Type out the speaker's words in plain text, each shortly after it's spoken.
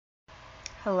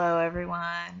Hello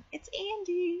everyone, it's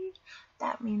Andy.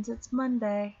 That means it's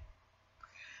Monday.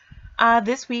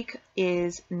 This week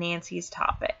is Nancy's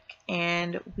topic,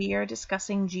 and we are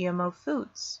discussing GMO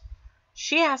foods.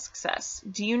 She asks us,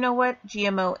 do you know what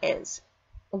GMO is?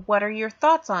 What are your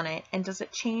thoughts on it, and does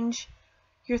it change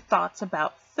your thoughts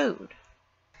about food?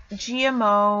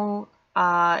 GMO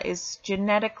is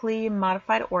genetically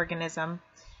modified organism,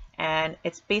 and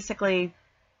it's basically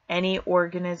any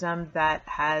organism that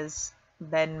has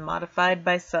been modified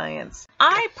by science.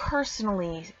 I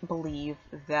personally believe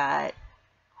that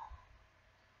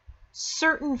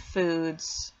certain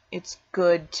foods it's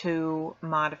good to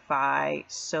modify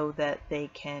so that they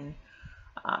can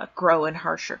grow in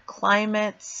harsher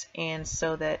climates and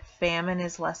so that famine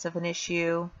is less of an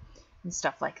issue and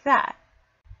stuff like that.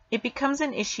 It becomes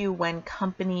an issue when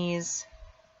companies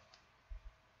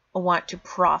want to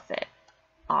profit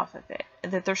off of it,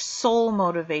 that their sole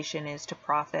motivation is to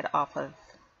profit off of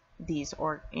these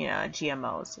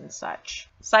GMOs and such.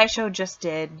 SciShow just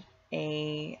did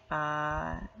they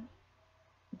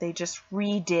just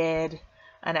redid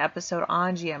an episode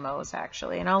on GMOs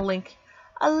actually, and I'll link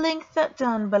that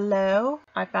down below.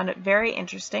 I found it very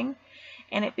interesting,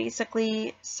 and it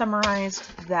basically summarized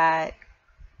that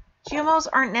GMOs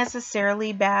aren't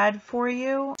necessarily bad for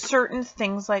you. Certain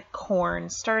things like corn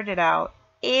started out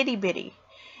itty bitty,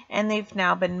 and they've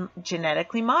now been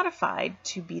genetically modified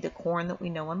to be the corn that we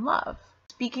know and love.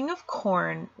 Speaking of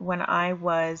corn, when I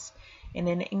was in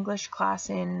an English class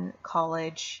in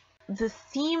college, the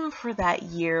theme for that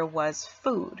year was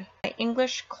food. My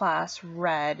English class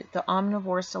read The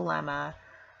Omnivore's Dilemma,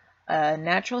 A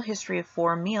Natural History of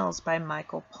Four Meals by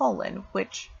Michael Pollan,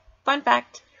 which, fun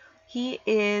fact, he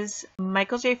is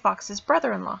Michael J. Fox's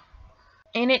brother-in-law.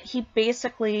 In it, he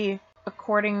basically,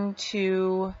 according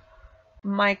to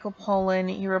Michael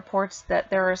Pollan, he reports that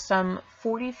there are some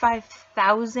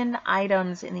 45,000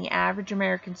 items in the average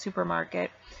American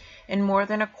supermarket, and more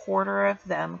than a quarter of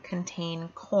them contain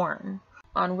corn.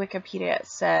 On Wikipedia it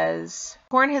says,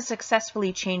 corn has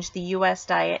successfully changed the U.S.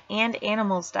 diet and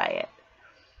animals' diet.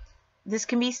 This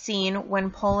can be seen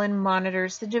when Pollan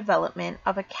monitors the development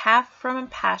of a calf from a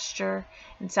pasture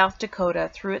in South Dakota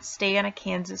through its stay on a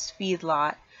Kansas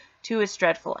feedlot to its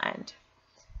dreadful end.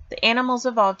 The animals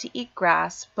evolved to eat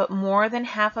grass, but more than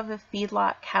half of a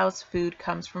feedlot cow's food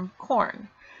comes from corn.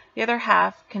 The other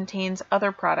half contains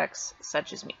other products,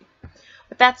 such as meat.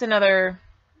 But that's another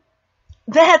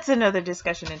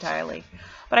discussion entirely.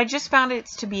 But I just found it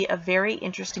to be a very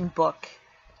interesting book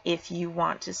if you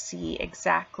want to see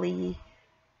exactly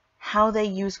how they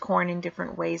use corn in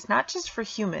different ways, not just for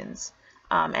humans,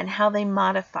 and how they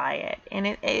modify it. And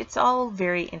it's all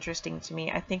very interesting to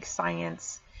me. I think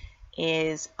science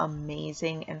is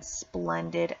amazing and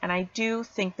splendid, and I do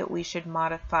think that we should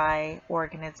modify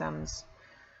organisms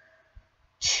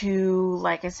to,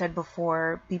 like I said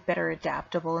before, be better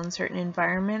adaptable in certain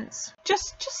environments,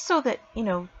 just so that,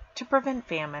 to prevent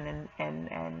famine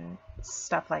and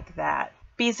stuff like that.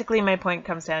 Basically, my point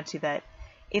comes down to that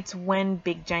it's when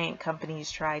big giant companies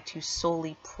try to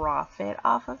solely profit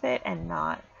off of it and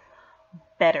not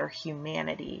better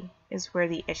humanity is where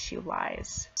the issue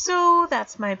lies. So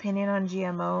that's my opinion on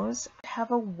GMOs.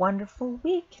 Have a wonderful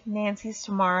week. Nancy's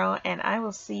tomorrow, and I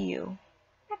will see you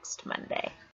next Monday.